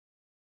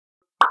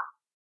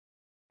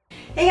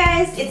Hey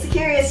guys, it's the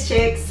Curious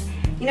Chicks.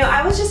 You know,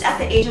 I was just at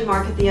the Asian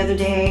market the other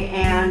day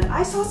and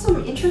I saw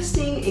some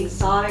interesting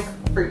exotic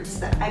fruits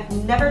that I've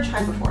never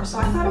tried before, so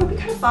I thought it would be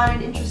kind of fun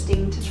and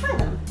interesting to try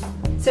them.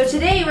 So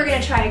today we're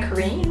going to try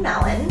Korean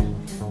melon,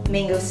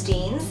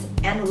 mangosteens,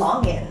 and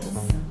longans.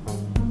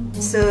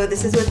 So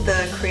this is what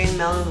the Korean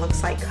melon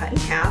looks like cut in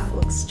half. It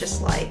looks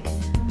just like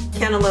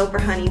cantaloupe or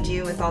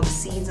honeydew with all the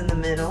seeds in the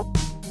middle.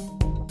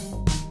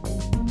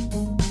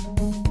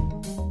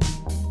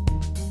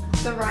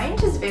 The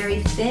rind is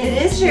very thin.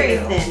 It is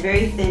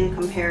very thin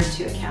compared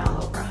to a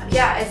cantaloupe or honeydew.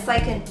 Yeah, it's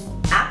like an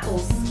apple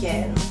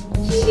skin.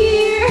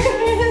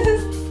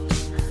 Cheers!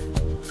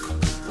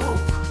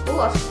 Ooh,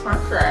 that's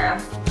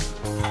crunchy.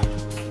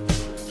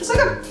 It's like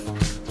a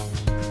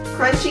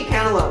crunchy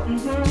cantaloupe.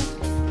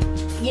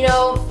 You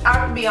know, I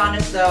have to be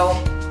honest though,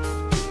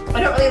 I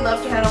don't really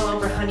love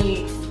cantaloupe or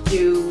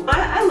honeydew.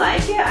 I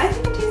like it. I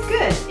think it tastes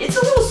good. It's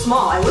a little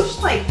small. I wish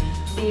like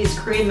these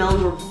Korean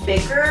melons were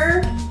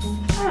bigger.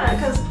 I don't know,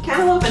 because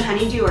cantaloupe and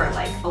honeydew are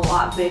like a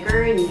lot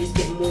bigger and you just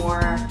get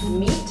more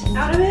meat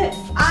out of it.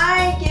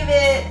 I give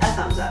it a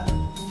thumbs up.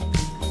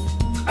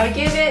 I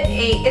give it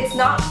it's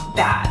not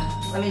bad.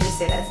 Let me just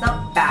say that, it's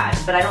not bad,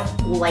 but I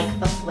don't like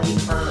the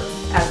flavor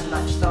as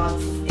much, so I'm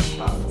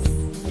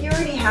suspicious. You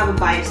already have a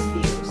biased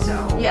view,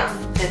 so yeah,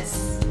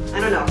 it's, I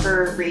don't know,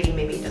 her rating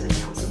maybe doesn't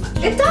count so much.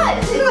 It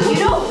does. If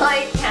you don't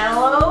like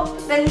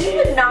cantaloupe, then you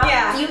should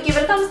not, you give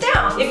it a thumbs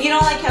down. If you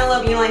don't like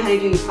cantaloupe and you don't like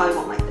honeydew, you probably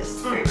won't like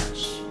this very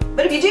much.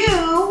 But if you do,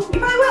 you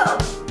probably will.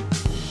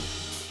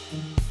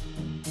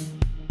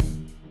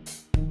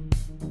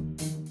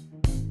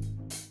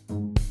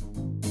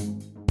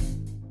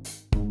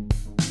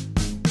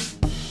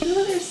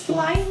 Ooh, they're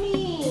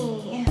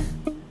slimy.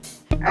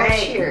 Alright,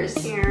 cheers.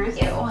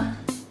 Cheers. Ew.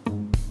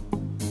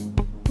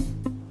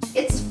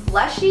 It's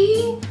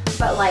fleshy,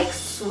 but like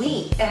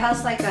sweet. It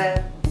has like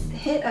a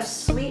hit of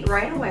sweet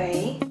right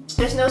away.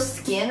 There's no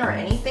skin or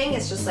anything.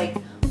 It's just like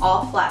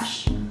all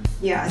flesh.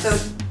 Yeah. So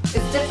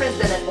it's different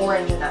than an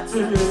orange in that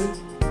sense.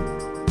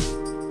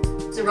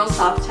 It's a real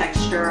soft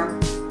texture.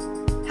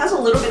 Has a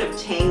little bit of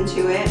tang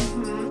to it.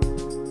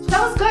 So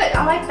that was good.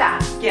 I like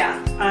that. Yeah,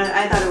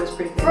 I thought it was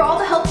pretty good. For all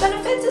the health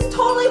benefits, it's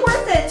totally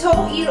worth it.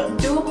 Totally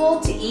doable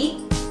to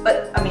eat,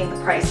 but I mean the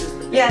price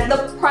is. Yeah,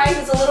 the price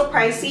is a little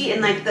pricey,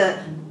 and like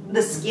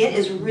the skin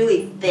is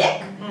really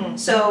thick,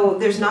 so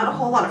there's not a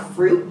whole lot of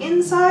fruit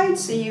inside.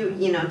 So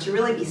you know, to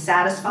really be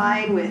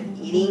satisfied with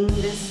eating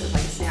this as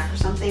like a snack or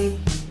something,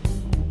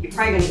 you're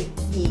probably gonna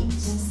eat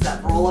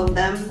several of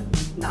them,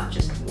 not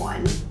just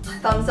one.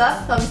 Thumbs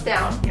up, thumbs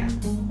down. Yeah.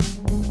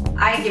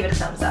 I give it a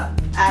thumbs up.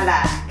 I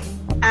like.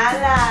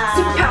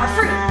 Superpower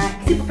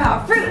fruit.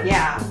 Superpower fruit.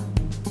 Yeah.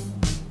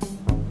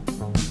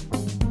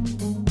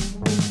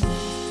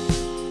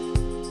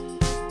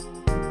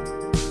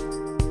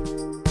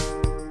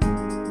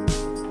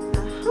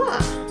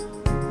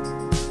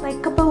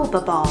 Like a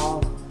boba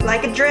ball.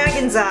 Like a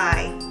dragon's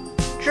eye.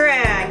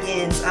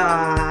 Dragon's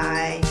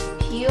eye.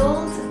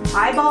 Peeled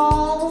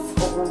eyeballs,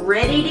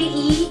 ready to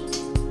eat.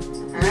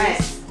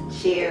 Alright,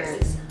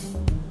 cheers.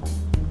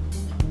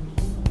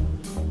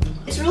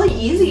 It's really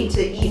easy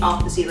to eat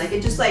off the seed. Like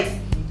it just like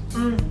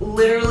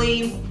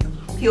literally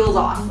peels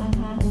off.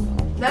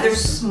 They're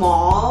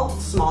small,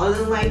 smaller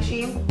than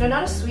lychee. They're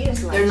not as sweet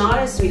as lychee. They're not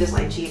as sweet as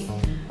lychee.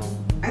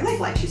 I like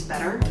lychees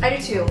better. I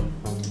do too.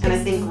 And I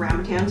think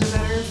rambutan's are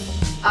better.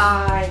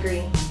 I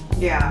agree.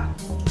 Yeah.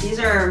 These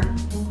are,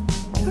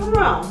 I don't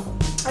know.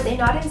 Are they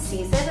not in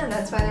season and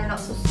that's why they're not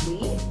so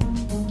sweet?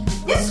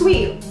 It's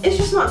sweet. It's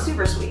just not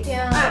super sweet.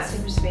 Yeah, not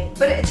super sweet.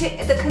 But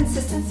the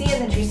consistency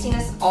and the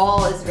juiciness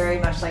all is very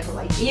much like a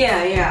lychee.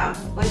 Yeah, yeah.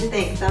 What do you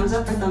think? Thumbs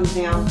up or thumbs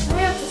down? I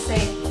have to say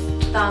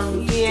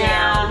thumbs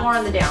down. More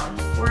on the down.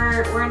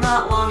 We're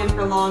not longing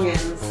for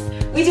longans.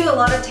 We do a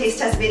lot of taste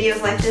test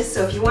videos like this,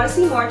 so if you want to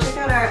see more, check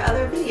out our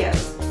other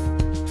videos.